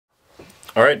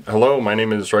Alright, hello, my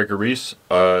name is Riker Reese.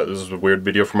 This is a weird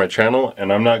video for my channel,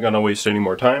 and I'm not going to waste any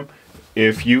more time.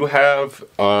 If you have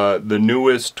the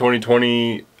newest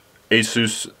 2020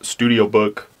 ASUS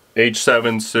Studiobook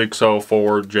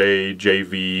H7604J,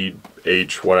 JV,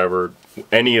 H, whatever,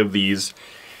 any of these,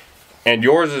 and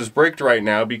yours is bricked right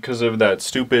now because of that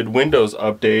stupid Windows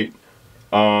update,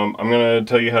 I'm going to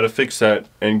tell you how to fix that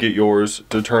and get yours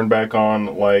to turn back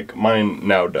on like mine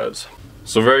now does.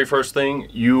 So very first thing,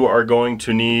 you are going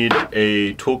to need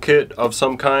a toolkit of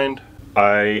some kind.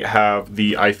 I have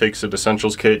the iFixit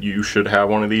Essentials kit. You should have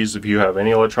one of these if you have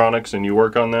any electronics and you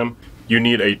work on them. You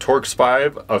need a Torx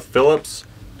 5, a Phillips,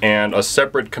 and a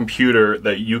separate computer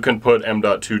that you can put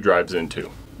M.2 drives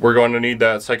into. We're going to need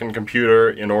that second computer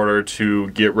in order to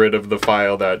get rid of the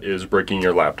file that is breaking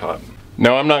your laptop.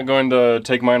 Now I'm not going to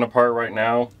take mine apart right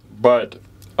now, but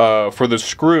for the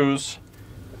screws,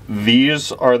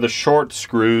 these are the short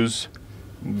screws,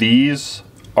 these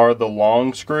are the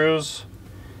long screws,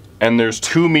 and there's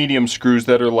two medium screws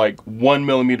that are like 1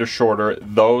 millimeter shorter.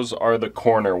 Those are the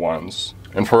corner ones.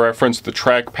 And for reference, the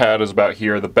trackpad is about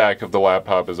here, the back of the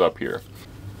laptop is up here.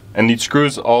 And these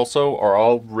screws also are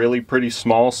all really pretty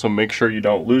small, so make sure you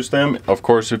don't lose them. Of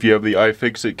course, if you have the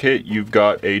iFixit kit, you've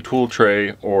got a tool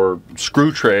tray or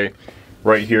screw tray.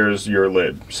 Right here is your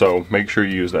lid, so make sure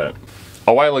you use that.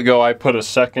 A while ago, I put a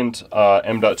second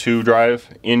M.2 drive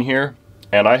in here,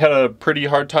 and I had a pretty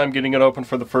hard time getting it open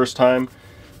for the first time.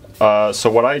 So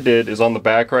what I did is on the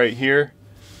back right here,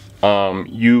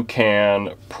 you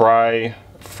can pry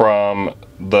from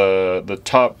the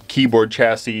top keyboard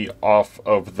chassis off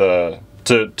of to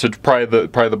pry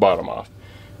the bottom off.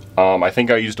 I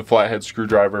think I used a flathead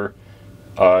screwdriver.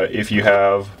 If you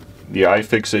have the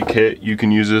iFixit kit, you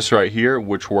can use this right here,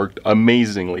 which worked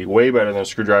amazingly, way better than a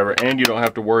screwdriver, and you don't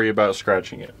have to worry about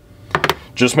scratching it.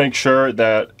 Just make sure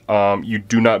that you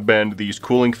do not bend these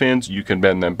cooling fins. You can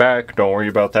bend them back, don't worry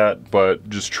about that, but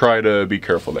just try to be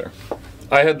careful there.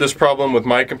 I had this problem with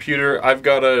my computer. I've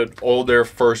got an older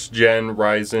first gen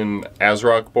Ryzen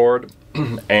ASRock board,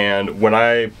 and when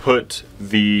I put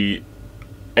the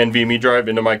NVMe drive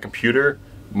into my computer,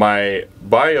 my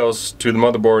BIOS to the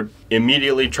motherboard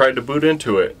immediately tried to boot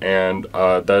into it, and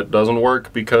that doesn't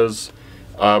work because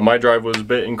my drive was a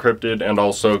bit encrypted, and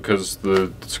also because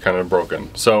it's kind of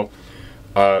broken. So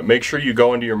make sure you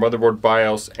go into your motherboard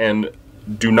BIOS and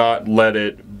do not let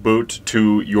it boot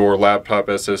to your laptop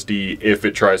SSD if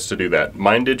it tries to do that.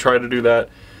 Mine did try to do that.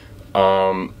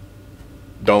 Don't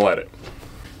let it.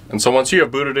 And so once you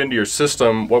have booted into your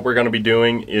system, what we're going to be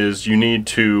doing is you need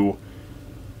to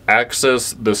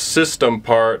access the system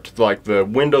part, like the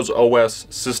Windows OS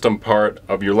system part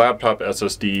of your laptop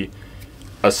SSD,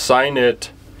 assign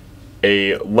it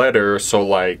a letter, so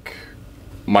like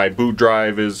my boot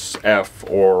drive is F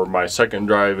or my second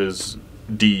drive is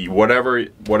D, whatever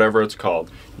it's called.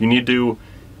 You need to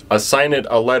assign it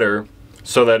a letter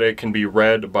so that it can be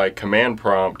read by command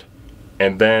prompt,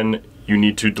 and then you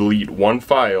need to delete one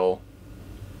file,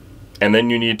 and then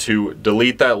you need to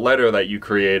delete that letter that you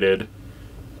created,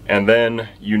 and then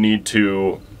you need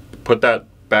to put that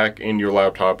back in your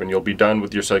laptop, and you'll be done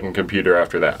with your second computer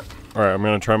after that. Alright, I'm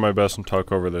going to try my best and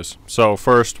talk over this. So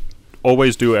first,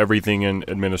 always do everything in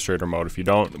administrator mode. If you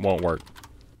don't, it won't work.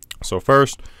 So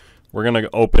first, we're going to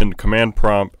open command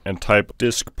prompt and type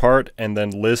disk part and then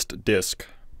list disk.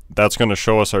 That's going to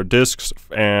show us our disks,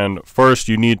 and first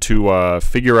you need to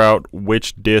figure out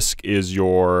which disk is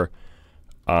your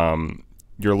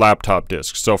laptop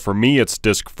disk. So for me, it's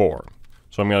disk 4.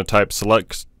 So I'm going to type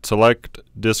select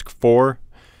disk 4,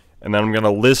 and then I'm going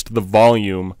to list the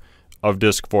volume of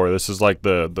disk 4. This is like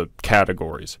the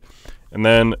categories. And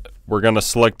then we're going to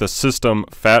select the system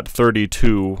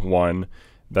FAT32 one.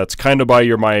 That's kind of by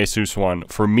your ASUS one.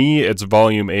 For me, it's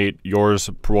volume 8. Yours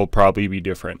will probably be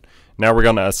different. Now we're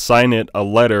going to assign it a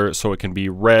letter so it can be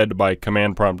read by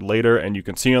command prompt later, and you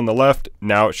can see on the left,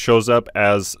 now it shows up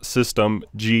as system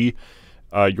G.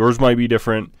 Yours might be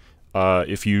different.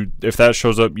 If that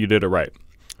shows up, you did it right.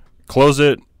 Close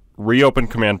it, reopen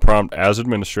command prompt as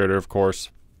administrator, of course.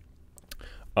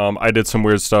 I did some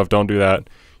weird stuff, don't do that.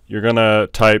 You're gonna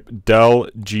type del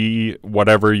G,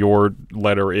 whatever your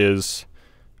letter is,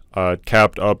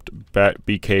 capped up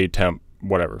BK temp,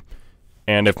 whatever.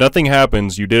 And if nothing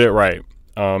happens, you did it right.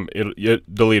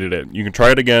 It deleted it. You can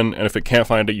try it again, and if it can't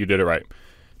find it, you did it right.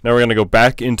 Now we're gonna go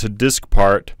back into disk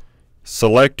part,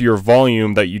 select your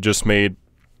volume that you just made,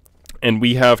 and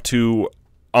we have to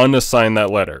unassign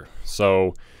that letter.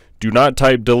 So do not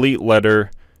type delete letter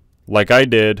like I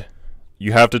did.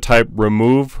 You have to type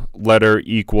remove letter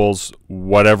equals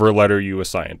whatever letter you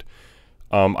assigned.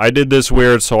 I did this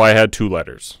weird, so I had 2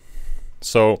 letters.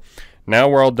 So Now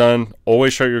we're all done.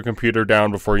 Always shut your computer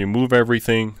down before you move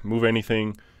anything,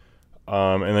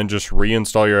 and then just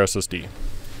reinstall your SSD.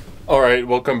 Alright,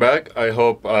 welcome back. I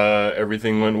hope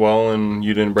everything went well and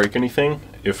you didn't break anything.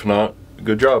 If not,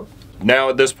 good job. Now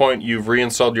at this point, you've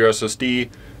reinstalled your SSD.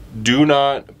 Do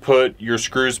not put your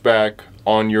screws back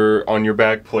on your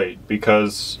back plate,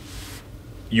 because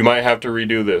you might have to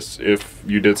redo this if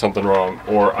you did something wrong,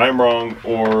 or I'm wrong,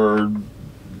 or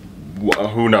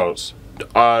who knows.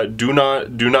 Do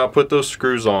not put those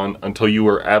screws on until you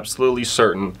are absolutely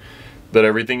certain that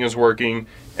everything is working,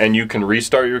 and you can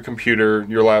restart your computer,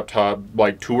 your laptop,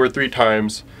 like 2 or 3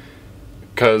 times,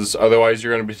 because otherwise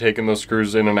you're going to be taking those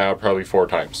screws in and out probably 4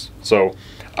 times. So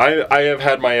I have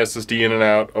had my SSD in and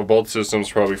out of both systems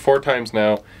probably 4 times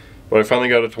now, but I finally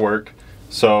got it to work.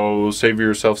 So save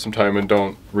yourself some time and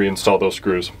don't reinstall those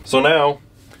screws. So now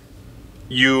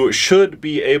you should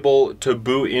be able to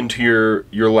boot into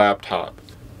your laptop.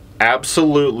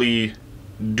 Absolutely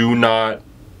do not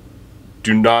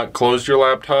close your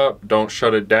laptop, don't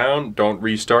shut it down, don't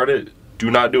restart it,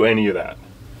 do not do any of that.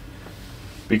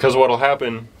 Because what'll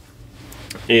happen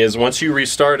is once you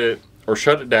restart it or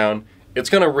shut it down, it's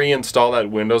gonna reinstall that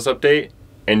Windows update,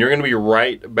 and you're gonna be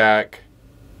right back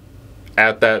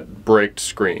at that bricked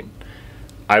screen.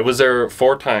 I was there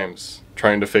 4 times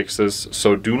trying to fix this,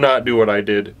 so do not do what I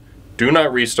did. Do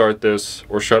not restart this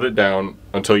or shut it down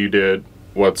until you did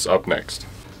what's up next.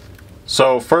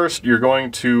 So first, you're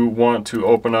going to want to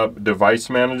open up Device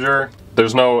Manager.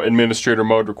 There's no administrator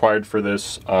mode required for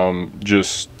this.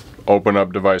 Just open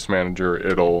up Device Manager.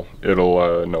 It'll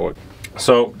know it.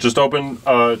 So just open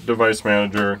Device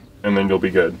Manager and then you'll be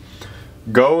good.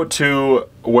 Go to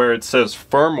where it says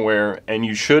Firmware, and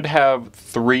you should have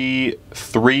three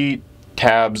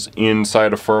tabs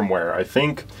inside of Firmware. I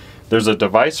think there's a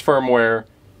Device Firmware,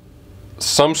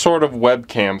 some sort of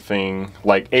webcam thing,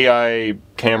 like AI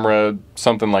camera,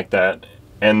 something like that,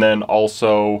 and then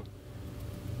also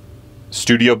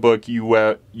Studiobook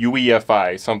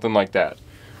UEFI, something like that.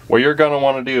 What you're going to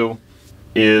want to do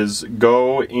is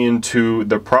go into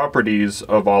the properties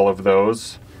of all of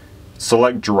those,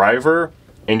 select driver,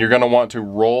 and you're going to want to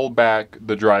roll back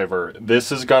the driver.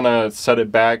 This is going to set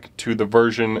it back to the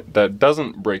version that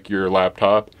doesn't break your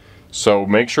laptop, so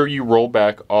make sure you roll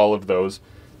back all of those.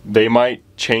 They might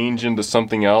change into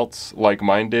something else like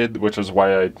mine did, which is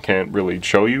why I can't really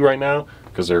show you right now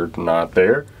because they're not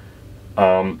there.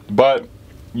 But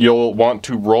you'll want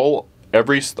to roll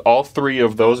all 3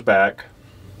 of those back,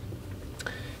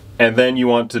 and then you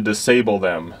want to disable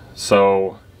them.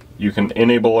 So you can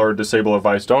enable or disable a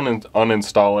device. Don't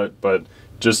uninstall it, but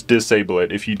just disable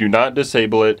it. If you do not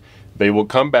disable it, they will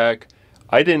come back.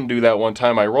 I didn't do that one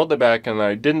time. I rolled it back and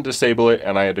I didn't disable it,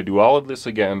 and I had to do all of this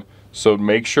again. So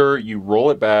make sure you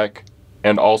roll it back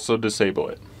and also disable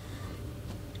it.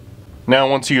 Now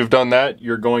once you've done that,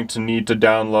 you're going to need to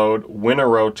download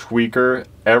Winrow Tweaker.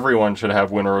 Everyone should have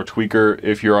Winrow Tweaker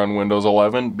if you're on Windows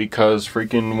 11, because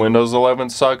freaking Windows 11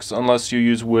 sucks unless you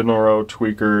use Winrow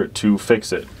Tweaker to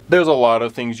fix it. There's a lot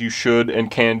of things you should and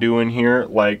can do in here,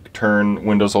 like turn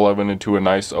Windows 11 into a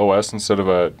nice OS instead of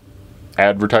a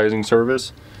advertising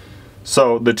service.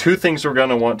 So the 2 things we're going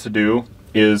to want to do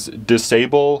is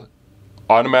disable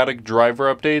automatic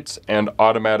driver updates and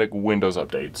automatic Windows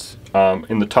updates.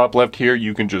 In the top left here,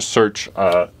 you can just search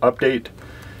update,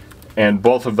 and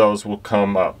both of those will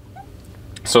come up.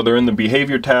 So they're in the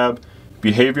behavior tab.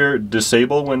 Behavior,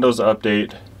 disable Windows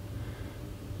update.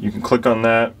 You can click on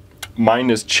that. Mine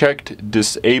is checked,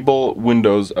 disable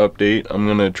Windows update. I'm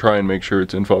gonna try and make sure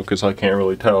it's in focus. I can't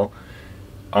really tell.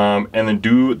 And then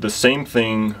do the same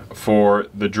thing for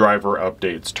the driver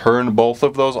updates. Turn both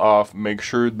of those off. Make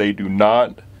sure they do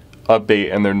not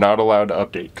update, and they're not allowed to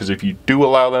update, because if you do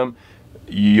allow them,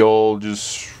 you'll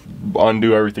just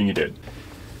undo everything you did.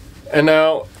 And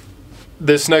now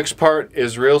this next part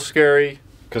is real scary,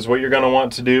 because what you're going to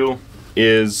want to do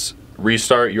is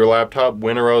restart your laptop.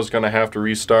 Winrow is going to have to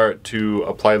restart to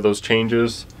apply those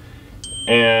changes,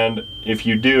 and if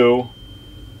you do,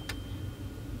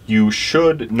 you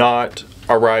should not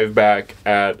arrive back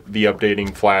at the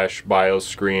updating flash BIOS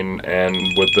screen and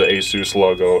with the ASUS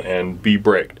logo and be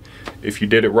bricked. If you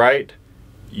did it right,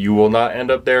 you will not end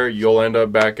up there. You'll end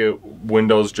up back at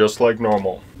Windows just like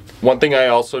normal. One thing I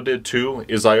also did too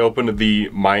is I opened the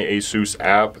My ASUS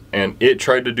app, and it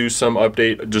tried to do some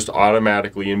update just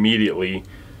automatically, immediately.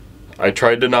 I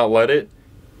tried to not let it.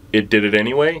 It did it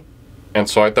anyway, and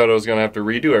so I thought I was going to have to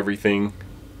redo everything.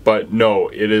 But no,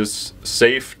 it is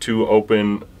safe to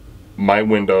open my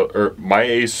Windows or my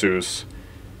ASUS.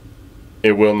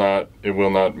 It will not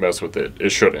mess with it.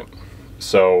 It shouldn't.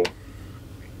 So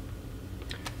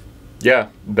yeah,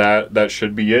 that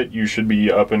should be it. You should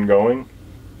be up and going.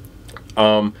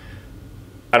 I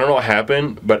don't know what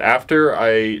happened, but after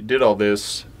I did all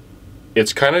this,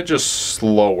 it's kind of just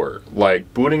slower.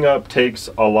 Like, booting up takes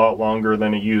a lot longer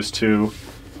than it used to.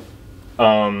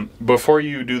 Before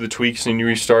you do the tweaks and you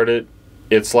restart it,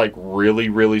 it's like really,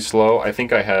 really slow. I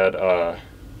think I had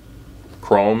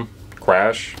Chrome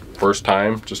crash first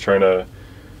time just trying to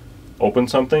open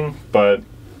something, but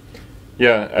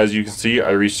yeah, as you can see,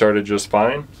 I restarted just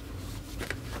fine.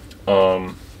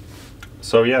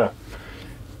 So yeah,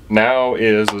 now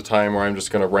is the time where I'm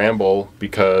just gonna ramble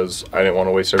because I didn't want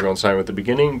to waste everyone's time at the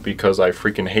beginning, because I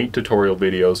freaking hate tutorial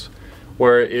videos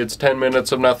where it's 10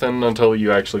 minutes of nothing until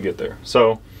you actually get there.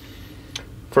 So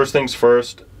first things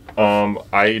first,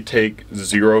 I take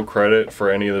 0 credit for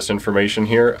any of this information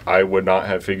here. I would not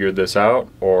have figured this out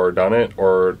or done it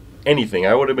or anything.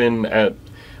 I would have been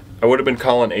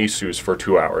calling ASUS for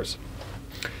 2 hours.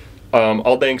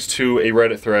 All thanks to a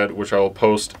Reddit thread, which I will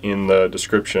post in the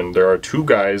description. There are 2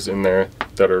 guys in there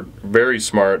that are very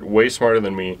smart, way smarter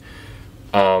than me.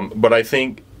 But I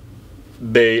think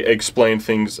they explain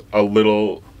things a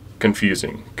little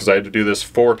confusing because I had to do this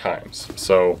 4 times.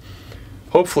 So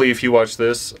hopefully if you watch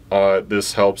this,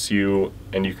 this helps you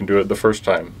and you can do it the first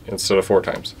time instead of 4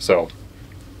 times. So,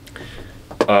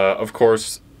 of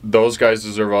course, those guys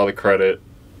deserve all the credit.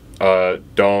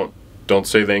 Don't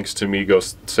say thanks to me, go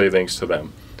say thanks to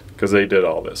them, because they did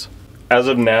all this. As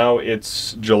of now,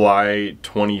 it's July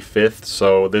 25th,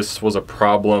 so this was a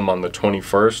problem on the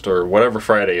 21st, or whatever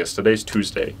Friday is. Today's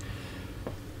Tuesday.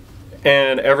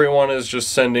 And everyone is just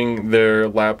sending their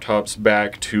laptops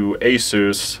back to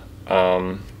ASUS,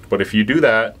 but if you do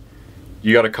that,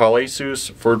 you gotta call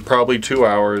ASUS for probably 2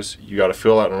 hours, you gotta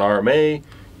fill out an RMA,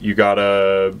 you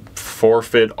gotta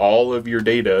forfeit all of your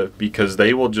data because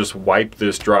they will just wipe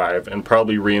this drive and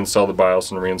probably reinstall the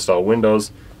BIOS and reinstall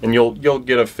Windows, and you'll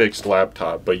get a fixed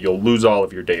laptop, but you'll lose all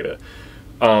of your data.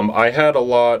 I had a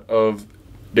lot of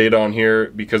data on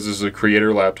here because this is a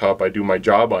creator laptop. I do my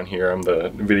job on here. I'm the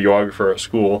videographer at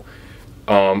school.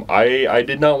 I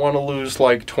did not want to lose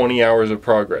like 20 hours of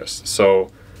progress. So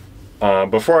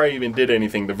before I even did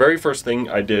anything, the very first thing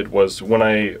I did was when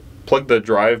I plugged the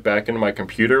drive back into my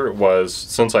computer was,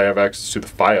 since I have access to the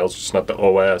files, just not the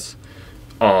OS,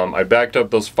 I backed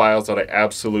up those files that I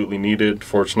absolutely needed.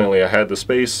 Fortunately, I had the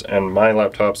space, and my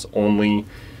laptop's only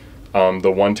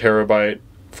the 1 terabyte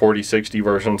 4060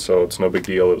 version, so it's no big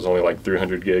deal. It was only like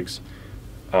 300 gigs.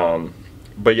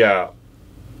 But yeah,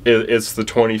 it's the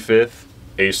 25th.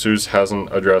 ASUS hasn't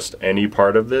addressed any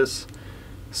part of this,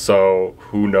 so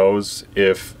who knows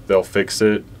if they'll fix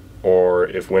it, or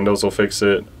if Windows will fix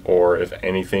it, or if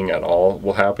anything at all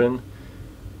will happen.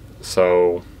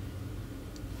 So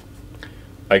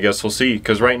I guess we'll see,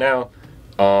 because right now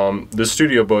the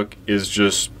Studiobook is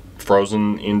just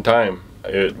frozen in time.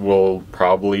 It will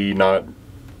probably not,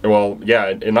 well, yeah,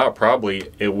 and not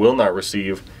probably, it will not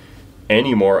receive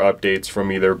any more updates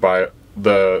from either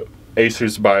the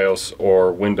ASUS BIOS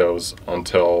or Windows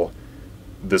until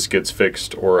this gets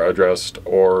fixed or addressed,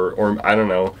 or I don't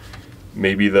know.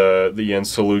 Maybe the end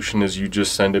solution is you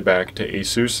just send it back to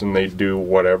ASUS and they do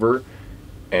whatever,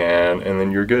 and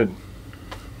then you're good.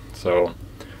 So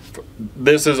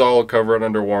this is all covered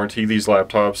under warranty. These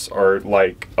laptops are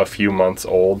like a few months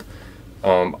old.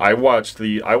 I watched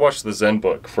the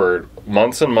ZenBook for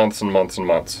months and months and months and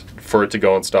months for it to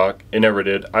go in stock. It never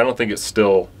did. I don't think it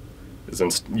still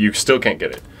is you still can't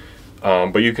get it.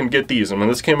 But you can get these, and when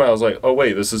this came out I was like, oh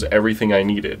wait, this is everything I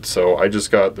needed. So I just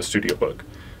got the Studiobook.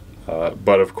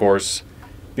 But of course,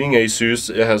 being ASUS,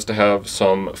 it has to have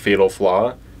some fatal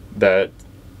flaw that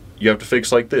you have to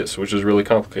fix like this, which is really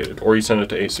complicated, or you send it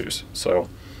to ASUS. So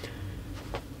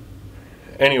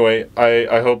anyway,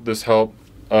 I hope this helped.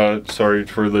 Sorry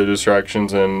for the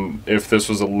distractions, and if this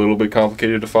was a little bit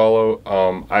complicated to follow.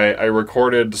 I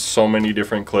recorded so many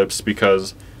different clips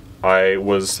because I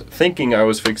was thinking I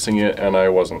was fixing it and I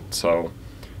wasn't, so,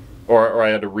 or I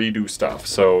had to redo stuff.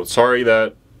 So sorry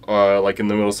that like in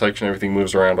the middle section everything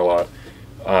moves around a lot,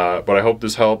 but I hope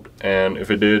this helped, and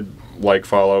if it did, like,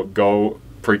 follow, go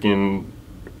freaking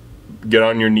get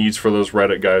on your knees for those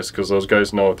Reddit guys, because those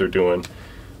guys know what they're doing.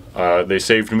 They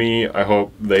saved me. I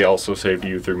hope they also saved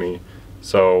you through me.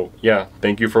 So yeah,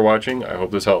 thank you for watching. I hope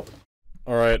this helped.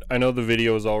 Alright, I know the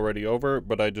video is already over,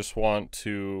 but I just want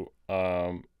to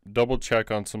double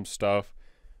check on some stuff.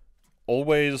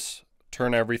 Always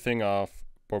turn everything off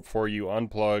before you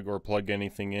unplug or plug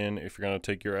anything in. If you're going to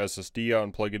take your SSD out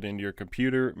and plug it into your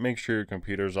computer, make sure your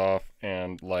computer's off,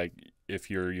 and like if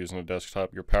you're using a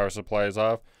desktop, your power supply is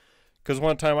off. Because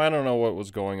one time, I don't know what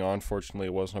was going on, fortunately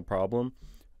it wasn't a problem.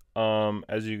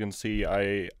 As you can see,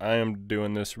 I am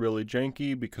doing this really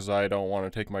janky because I don't want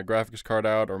to take my graphics card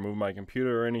out or move my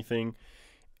computer or anything.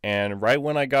 And right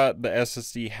when I got the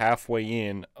SSD halfway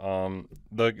in,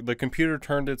 the computer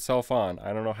turned itself on.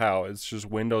 I don't know how. It's just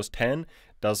Windows 10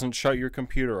 doesn't shut your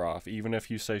computer off, even if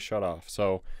you say shut off.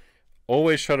 So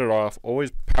always shut it off.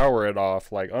 Always power it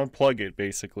off. Like unplug it,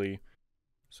 basically.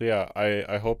 So yeah,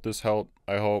 I hope this helped.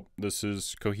 I hope this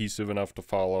is cohesive enough to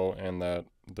follow, and that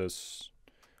this,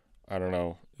 I don't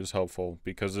know, is helpful,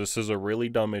 because this is a really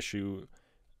dumb issue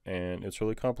and it's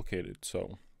really complicated.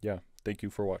 So yeah, thank you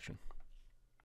for watching.